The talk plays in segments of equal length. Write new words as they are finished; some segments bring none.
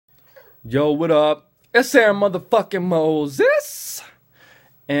Yo, what up? It's AaroniMoses.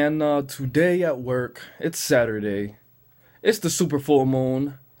 And today at work, it's Saturday. It's the super full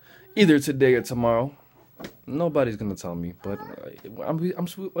moon. Either today or tomorrow. Nobody's gonna tell me, but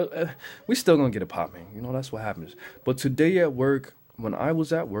we still gonna get it popping. You know, that's what happens. But today at work, when I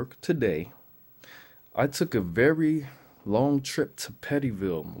was at work today, I took a very long trip to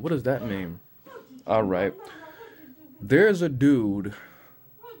Pettyville. What does that mean? All right. There's a dude,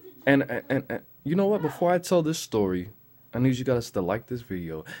 and you know what? Before I tell this story, I need you guys to like this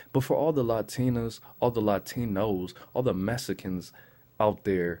video. But for all the Latinas, all the Latinos, all the Mexicans out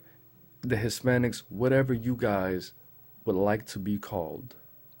there, the Hispanics, whatever you guys would like to be called,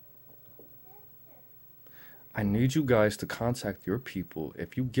 I need you guys to contact your people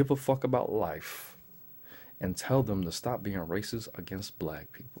if you give a fuck about life and tell them to stop being racist against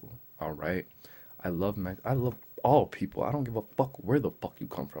black people. All right? I love all people. I don't give a fuck where the fuck you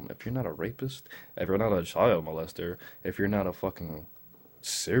come from. If you're not a rapist, if you're not a child molester, if you're not a fucking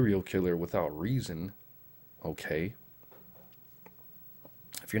serial killer without reason, okay?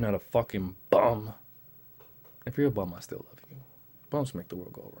 If you're not a fucking bum, if you're a bum, I still love you. Bums make the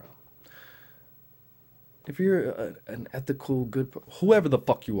world go around. If you're an ethical, good, whoever the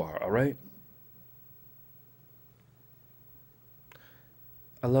fuck you are, all right?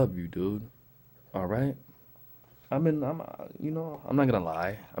 I love you, dude. All right? I'm not gonna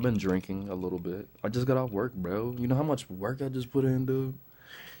lie. I've been drinking a little bit. I just got off work, bro. You know how much work I just put in, dude?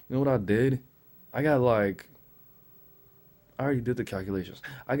 You know what I did? I already did the calculations.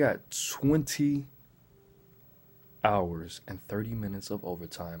 I got 20 hours and 30 minutes of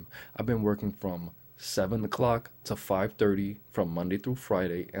overtime. I've been working from 7 o'clock to 5:30 from Monday through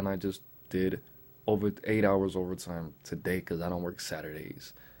Friday, and I just did over 8 hours overtime today because I don't work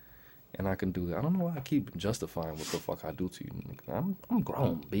Saturdays. And I can do that. I don't know why I keep justifying what the fuck I do to you. I'm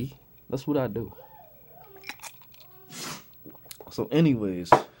grown, B. That's what I do. So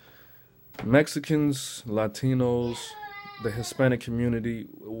anyways, Mexicans, Latinos, the Hispanic community,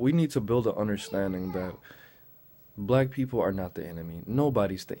 we need to build an understanding that black people are not the enemy.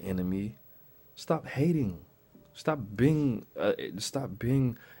 Nobody's the enemy. Stop hating. Stop being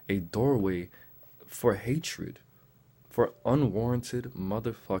a doorway for hatred. For unwarranted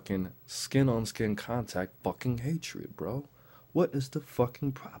motherfucking skin-on-skin contact fucking hatred, bro. What is the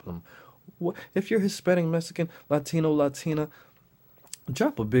fucking problem? What if you're Hispanic, Mexican, Latino, Latina,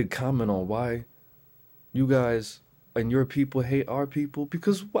 drop a big comment on why you guys and your people hate our people.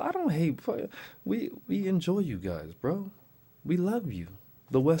 Because I don't hate. We enjoy you guys, bro. We love you.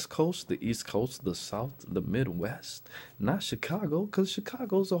 The West Coast, the East Coast, the South, the Midwest. Not Chicago, because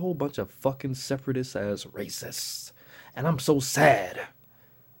Chicago's a whole bunch of fucking separatist-ass racists. And I'm so sad.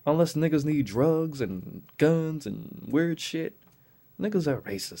 Unless niggas need drugs and guns and weird shit, niggas are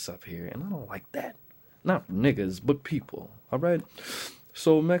racist up here, and I don't like that. Not niggas, but people, alright?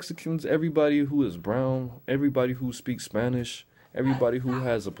 So Mexicans, everybody who is brown, everybody who speaks Spanish, everybody who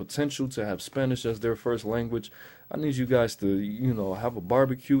has a potential to have Spanish as their first language, I need you guys to, have a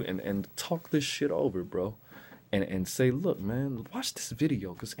barbecue and talk this shit over, bro. And say, look, man, watch this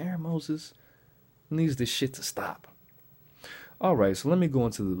video, because AaroniMoses needs this shit to stop. All right, so let me go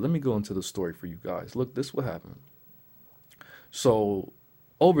into the story for you guys. Look, this what happened. So,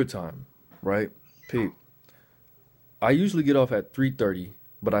 overtime, right? Pete. I usually get off at 3:30,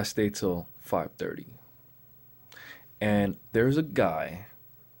 but I stay till 5:30. And there's a guy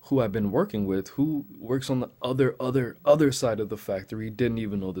who I've been working with who works on the other side of the factory. Didn't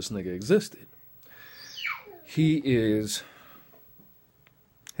even know this nigga existed. His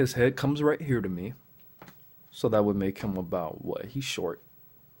head comes right here to me. So that would make him about what? He's short.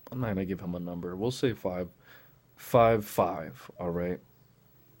 I'm not gonna give him a number. We'll say 5'5", all right?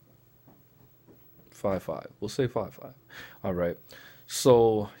 5'5". We'll say 5'5". All right.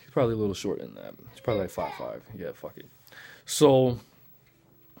 So he's probably a little shorter than that. He's probably like 5'5". Yeah, fuck it. So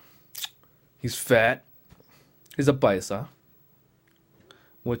he's fat. He's a paisa,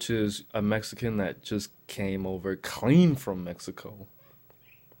 which is a Mexican that just came over clean from Mexico.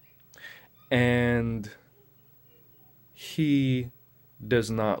 And he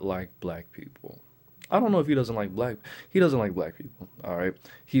does not like black people. I don't know if he doesn't like black people, all right?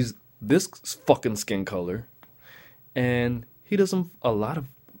 He's this fucking skin color, and he doesn't, it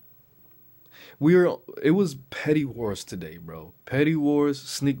was petty wars today, bro. Petty wars,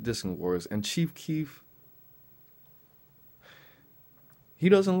 sneak dissing wars, and Chief Keef, he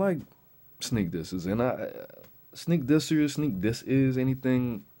doesn't like sneak disses, and sneak dissers, sneak diss is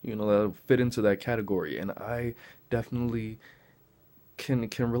anything, that'll fit into that category, and I definitely can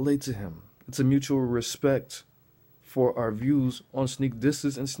relate to him. It's a mutual respect for our views on sneak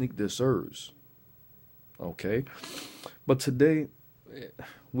disses and sneak dissers. Okay? But today,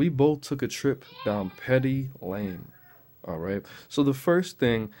 we both took a trip down Petty Lane. All right? So the first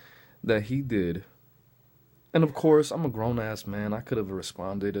thing that he did, and of course, I'm a grown-ass man. I could have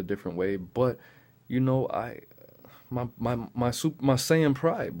responded a different way, but, you know, my Saiyan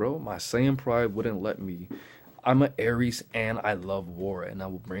pride, bro. My Saiyan pride wouldn't let me. I'm an Aries and I love war, and I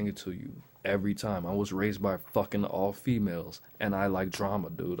will bring it to you every time. I was raised by fucking all females, and I like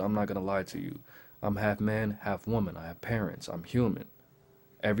drama, dude. I'm not gonna lie to you. I'm half man, half woman. I have parents. I'm human.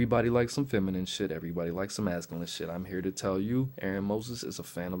 Everybody likes some feminine shit. Everybody likes some masculine shit. I'm here to tell you, AaroniMoses is a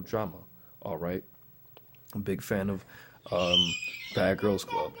fan of drama. All right? A big fan of Bad Girls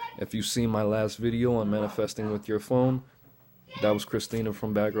Club. If you've seen my last video on manifesting with your phone, that was Christina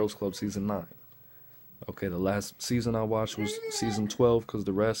from Bad Girls Club season 9. Okay, the last season I watched was season 12 because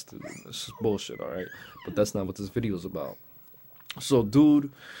the rest is just bullshit, all right? But that's not what this video is about. So,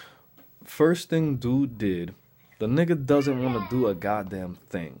 dude, first thing dude did, the nigga doesn't want to do a goddamn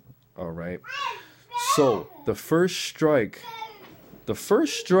thing, all right? So, the first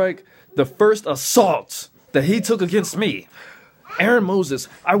assault that he took against me, AaroniMoses,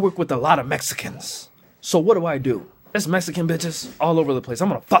 I work with a lot of Mexicans. So what do? There's Mexican bitches all over the place. I'm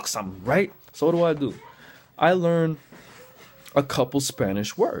gonna fuck some, right? So what do? I learned a couple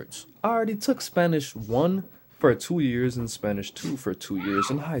Spanish words. I already took Spanish 1 for 2 years and Spanish 2 for 2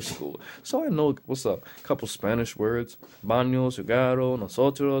 years in high school. So I know what's up. A couple Spanish words. Baño, cigarro,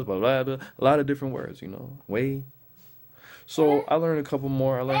 nosotros, blah, blah, blah. A lot of different words, you know. Way. So I learned a couple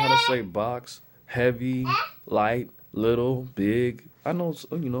more. I learned how to say box, heavy, light, little, big. I know,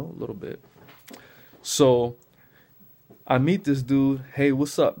 you know, a little bit. So I meet this dude. Hey,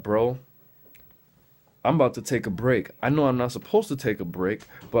 what's up, bro? I'm about to take a break. I know I'm not supposed to take a break,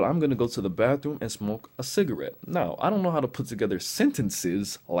 but I'm going to go to the bathroom and smoke a cigarette. Now, I don't know how to put together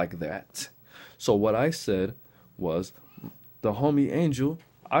sentences like that. So what I said was, the homie Angel,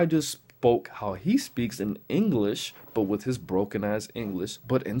 I just spoke how he speaks in English, but with his broken ass English,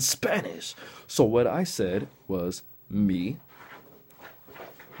 but in Spanish. So what I said was, mi,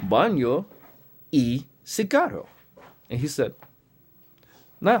 baño y cigarro. And he said,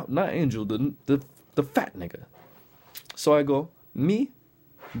 not Angel, the fat nigga. So I go, mi,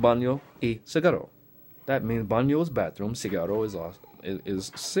 baño y cigarro. That means baño is bathroom, cigarro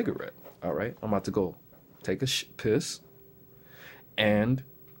is cigarette. All right, I'm about to go take a piss and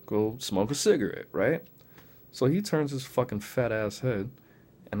go smoke a cigarette, right? So he turns his fucking fat ass head,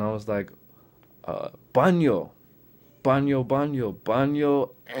 and I was like, baño,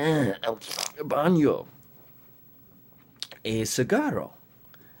 a cigarro.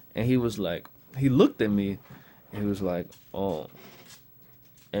 And he was like, he looked at me, and he was like, oh,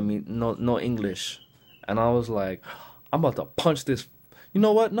 I mean, no English. And I was like, I'm about to punch this. You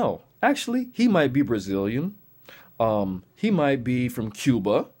know what? No, actually, he might be Brazilian. He might be from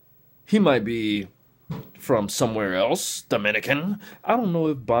Cuba. He might be from somewhere else, Dominican. I don't know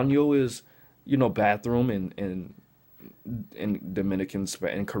if baño is, you know, bathroom in Dominican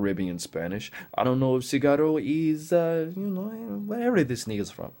and Caribbean Spanish. I don't know if cigarro is, you know, wherever this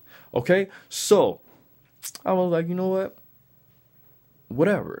nigga's from. Okay? So, I was like, you know what?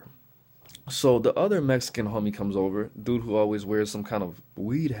 Whatever. So, the other Mexican homie comes over, dude who always wears some kind of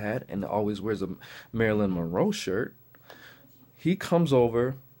weed hat and always wears a Marilyn Monroe shirt. He comes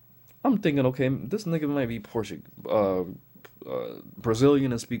over. I'm thinking, okay, this nigga might be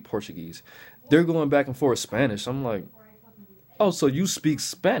Brazilian and speak Portuguese. They're going back and forth Spanish. I'm like, oh, so you speak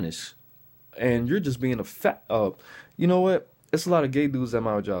Spanish, and you're just being a fat. You know what? It's a lot of gay dudes at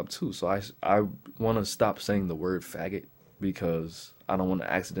my job too. So I want to stop saying the word faggot because I don't want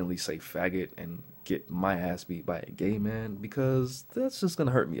to accidentally say faggot and get my ass beat by a gay man because that's just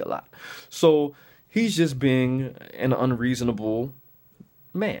gonna hurt me a lot. So he's just being an unreasonable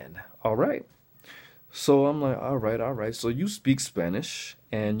man. All right. So I'm like, all right. So you speak Spanish,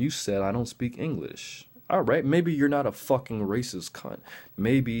 and you said I don't speak English. All right, maybe you're not a fucking racist cunt.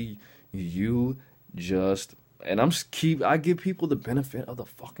 Maybe you just, and I give people the benefit of the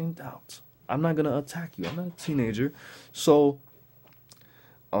fucking doubt. I'm not gonna attack you. I'm not a teenager. So,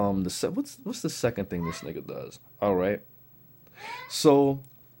 what's the second thing this nigga does? All right. So,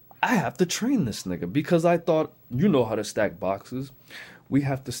 I have to train this nigga because I thought, you know how to stack boxes. We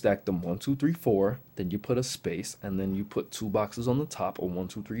have to stack them 1, 2, 3, 4. Then you put a space, and then you put 2 boxes on the top, or 1,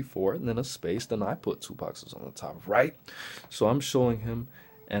 2, 3, 4, and then a space. Then I put 2 boxes on the top, right? So I'm showing him,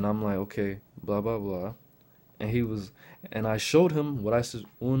 and I'm like, okay, blah blah blah, and I showed him what I said: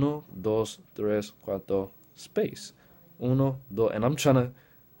 1, 2, 3, 4, space, 1, 2, and I'm trying to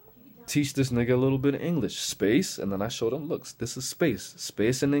teach this nigga a little bit of English. Space, and then I showed him, look, this is space.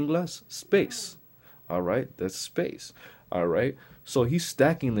 Space in English, space. All right, that's space. All right. So he's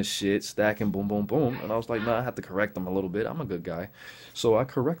stacking the shit, stacking, boom, boom, boom. And I was like, nah, I have to correct him a little bit. I'm a good guy. So I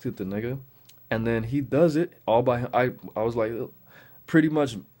corrected the nigga. And then he does it all by him. I was like, pretty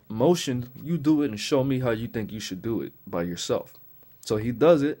much motion, you do it and show me how you think you should do it by yourself. So he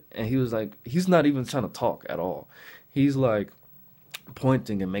does it, and he was like, he's not even trying to talk at all. He's like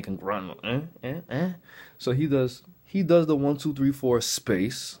pointing and making grunt. So he does the 1, 2, 3, 4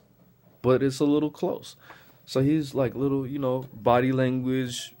 space, but it's a little close. So he's like little, you know, body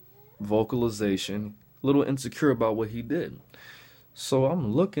language, vocalization, a little insecure about what he did. So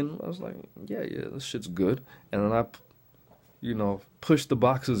I'm looking, I was like, yeah, this shit's good. And then I, you know, pushed the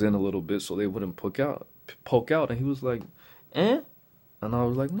boxes in a little bit so they wouldn't poke out. And he was like, eh? And I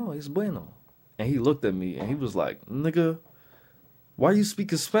was like, no, it's bueno. And he looked at me and he was like, nigga, why are you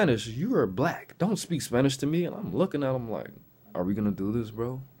speaking Spanish? You are black. Don't speak Spanish to me. And I'm looking at him like, are we going to do this,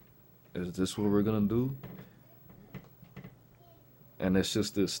 bro? Is this what we're going to do? And it's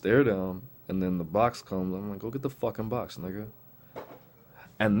just this stare down. And then the box comes. I'm like, go get the fucking box, nigga.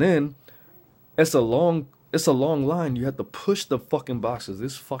 And then it's a long line. You have to push the fucking boxes.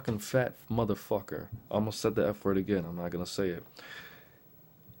 This fucking fat motherfucker. I almost said the F word again. I'm not going to say it.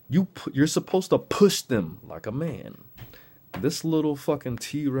 You're supposed to push them like a man. This little fucking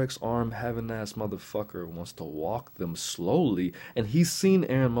T-Rex arm having ass motherfucker wants to walk them slowly. And he's seen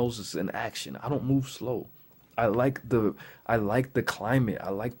AaroniMoses in action. I don't move slow. I like the climate. I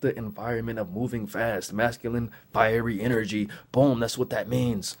like the environment of moving fast, masculine, fiery energy. Boom, that's what that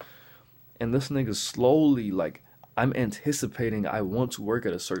means. And this nigga slowly, like, I'm anticipating I want to work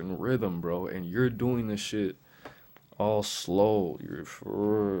at a certain rhythm, bro. And you're doing this shit all slow.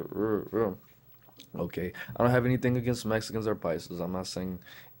 Okay, I don't have anything against Mexicans or Pisces. I'm not saying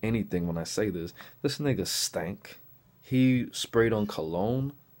anything when I say this. This nigga stank. He sprayed on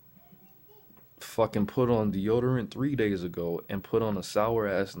cologne, fucking put on deodorant 3 days ago, and put on a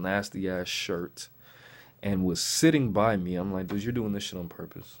sour-ass, nasty-ass shirt, and was sitting by me. I'm like, dude, you're doing this shit on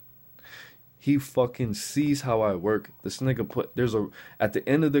purpose. He fucking sees how I work. This nigga at the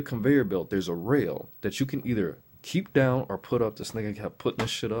end of the conveyor belt, there's a rail that you can either keep down or put up. This nigga kept putting this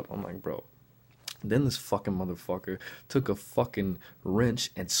shit up. I'm like, bro. Then this fucking motherfucker took a fucking wrench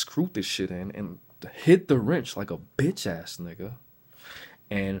and screwed this shit in and hit the wrench like a bitch ass nigga.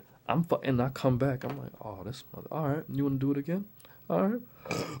 And I come back. I'm like, oh, this mother. All right, you want to do it again? All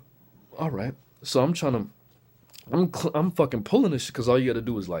right. So I'm fucking pulling this shit because all you got to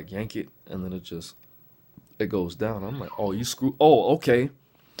do is like yank it and then it goes down. I'm like, oh, you screw. Oh, okay.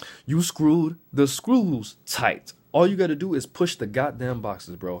 You screwed the screws tight. All you got to do is push the goddamn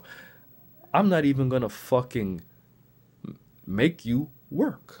boxes, bro. I'm not even going to fucking make you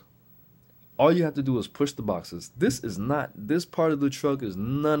work. All you have to do is push the boxes. This part of the truck is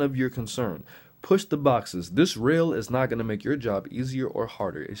none of your concern. Push the boxes. This rail is not going to make your job easier or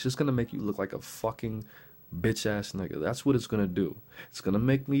harder. It's just going to make you look like a fucking bitch ass nigga. That's what it's going to do. It's going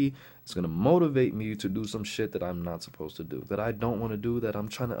to motivate me to do some shit that I'm not supposed to do, that I don't want to do, that I'm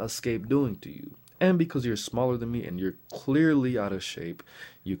trying to escape doing to you. And because you're smaller than me and you're clearly out of shape,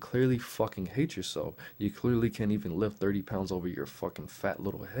 you clearly fucking hate yourself. You clearly can't even lift 30 pounds over your fucking fat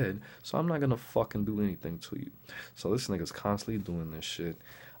little head. So I'm not going to fucking do anything to you. So this nigga's constantly doing this shit.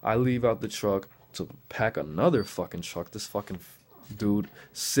 I leave out the truck to pack another fucking truck. This fucking dude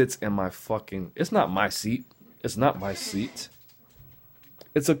sits in my fucking... It's not my seat. It's not my seat.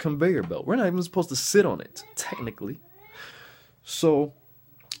 It's a conveyor belt. We're not even supposed to sit on it, technically. So...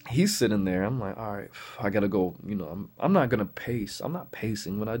 he's sitting there. I'm like, all right, I gotta go. You know, I'm not gonna pace. I'm not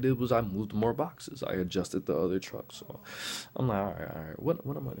pacing. What I did was I moved more boxes. I adjusted the other truck. So I'm like, all right. What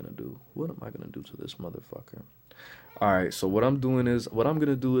am I gonna do? What am I gonna do to this motherfucker? All right. So what I'm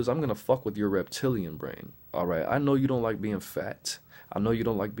gonna do is I'm gonna fuck with your reptilian brain. All right. I know you don't like being fat. I know you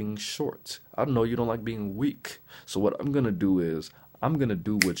don't like being short. I know you don't like being weak. So what I'm gonna do is I'm gonna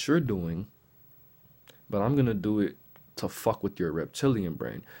do what you're doing, but I'm gonna do it to fuck with your reptilian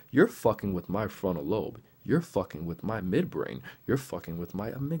brain. You're fucking with my frontal lobe. You're fucking with my midbrain. You're fucking with my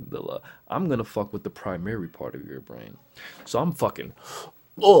amygdala. I'm gonna fuck with the primary part of your brain. So I'm fucking,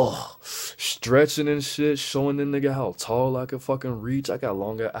 stretching and shit, showing the nigga how tall I can fucking reach. I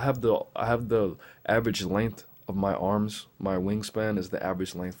have the average length of my arms. My wingspan is the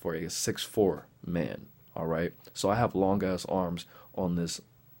average length for a 6'4" man. All right. So I have long ass arms on this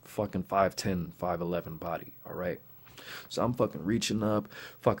fucking 5'10", 5'11" body. All right. So I'm fucking reaching up,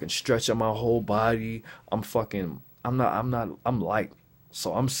 fucking stretching my whole body. I'm light.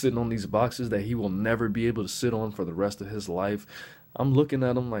 So I'm sitting on these boxes that he will never be able to sit on for the rest of his life. I'm looking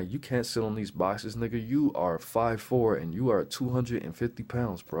at him like, you can't sit on these boxes, nigga. You are 5'4" and you are 250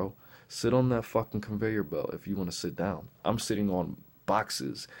 pounds, bro. Sit on that fucking conveyor belt if you want to sit down. I'm sitting on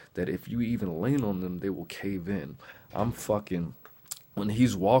boxes that if you even lean on them, they will cave in. I'm fucking, when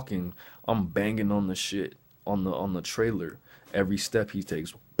he's walking, I'm banging on the shit on the trailer. Every step he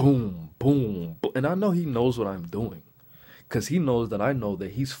takes, boom, boom, boom. And I know he knows what I'm doing. Because he knows that I know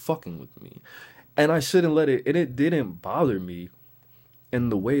that he's fucking with me. And I shouldn't let it, and it didn't bother me in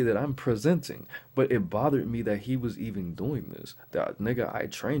the way that I'm presenting. But it bothered me that he was even doing this. That, nigga, I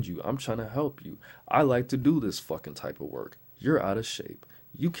trained you. I'm trying to help you. I like to do this fucking type of work. You're out of shape.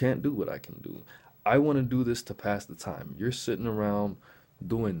 You can't do what I can do. I want to do this to pass the time. You're sitting around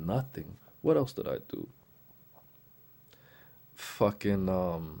doing nothing. What else did I do? Fucking,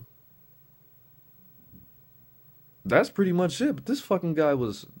 that's pretty much it. But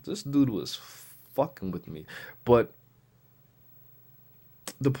this dude was fucking with me. But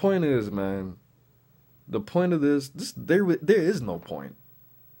the point is, man, the point of there is no point.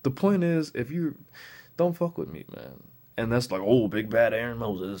 The point is, if you don't fuck with me, man. And that's like, oh, big bad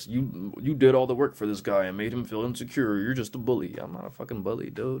AaroniMoses, you did all the work for this guy and made him feel insecure. You're just a bully. I'm not a fucking bully,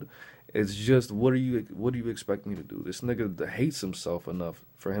 dude. It's just, what do you expect me to do? This nigga hates himself enough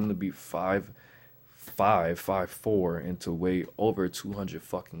for him to be 5'4", and to weigh over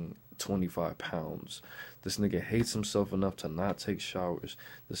 225 pounds. This nigga hates himself enough to not take showers.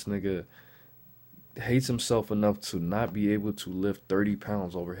 This nigga hates himself enough to not be able to lift 30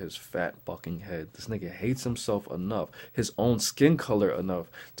 pounds over his fat fucking head. This nigga hates himself enough, his own skin color enough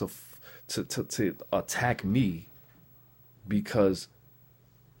to attack me because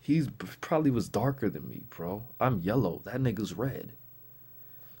he's probably was darker than me, bro. I'm yellow. That nigga's red.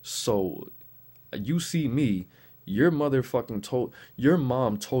 So you see me, your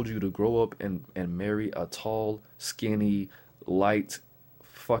mom told you to grow up and marry a tall, skinny, light,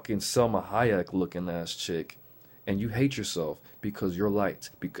 fucking Selma Hayek looking ass chick, and you hate yourself because you're light.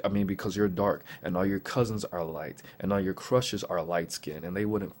 Because you're dark, and all your cousins are light, and all your crushes are light skinned, and they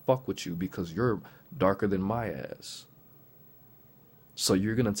wouldn't fuck with you because you're darker than my ass. So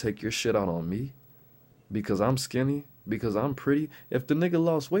you're gonna take your shit out on me because I'm skinny, because I'm pretty? If the nigga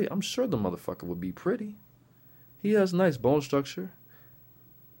lost weight, I'm sure the motherfucker would be pretty. He has nice bone structure,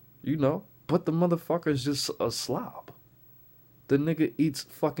 you know, but the motherfucker is just a slob. The nigga eats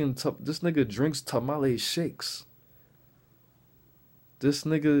fucking, this nigga drinks tamale shakes. This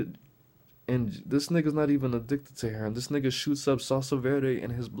nigga's not even addicted to heroin. This nigga shoots up salsa verde in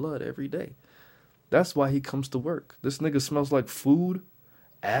his blood every day. That's why he comes to work. This nigga smells like food,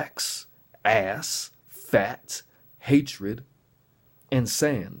 axe, ass, fat, hatred, and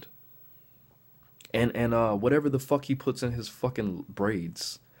sand. And whatever the fuck he puts in his fucking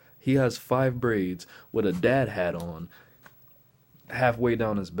braids. He has 5 braids with a dad hat on, halfway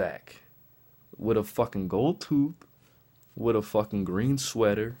down his back, with a fucking gold tooth, with a fucking green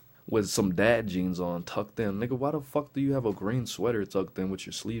sweater, with some dad jeans on tucked in. Nigga, why the fuck do you have a green sweater tucked in with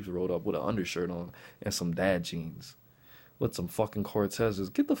your sleeves rolled up with an undershirt on and some dad jeans with some fucking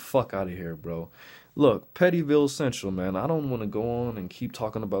Cortezes? Get the fuck out of here, bro. Look, Pettyville Central, man. I don't want to go on and keep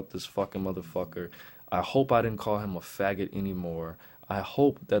talking about this fucking motherfucker. I hope I didn't call him a faggot anymore. I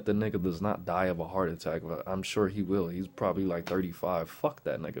hope that the nigga does not die of a heart attack. But I'm sure he will. He's probably like 35. Fuck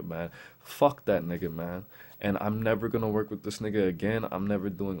that nigga, man. Fuck that nigga, man. And I'm never going to work with this nigga again. I'm never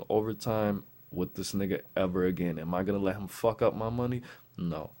doing overtime with this nigga ever again. Am I going to let him fuck up my money?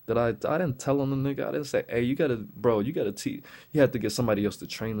 No. I didn't tell him the nigga. I didn't say, hey, you have to get somebody else to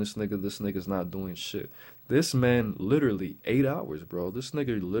train this nigga. This nigga's not doing shit. This man literally 8 hours, bro. This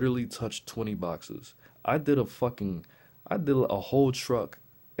nigga literally touched 20 boxes. I did a whole truck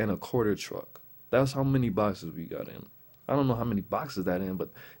and a quarter truck. That's how many boxes we got in. I don't know how many boxes that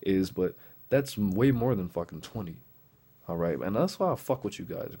is, but that's way more than fucking 20. All right, and that's why I fuck with you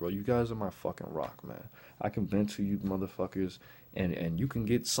guys, bro. You guys are my fucking rock, man. I can vent to you motherfuckers, and you can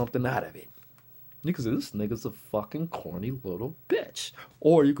get something out of it. You can say, this nigga's a fucking corny little bitch.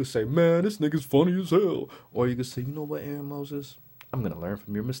 Or you could say, man, this nigga's funny as hell. Or you could say, you know what, AaroniMoses? I'm going to learn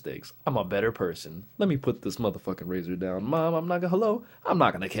from your mistakes. I'm a better person. Let me put this motherfucking razor down. Mom, I'm not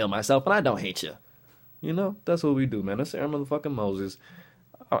going to kill myself, and I don't hate you. You know, that's what we do, man. That's AaroniMoses.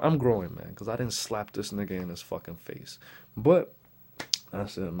 I'm growing, man, because I didn't slap this nigga in his fucking face. But,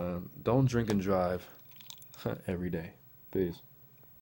 that's it, man. Don't drink and drive every day. Peace.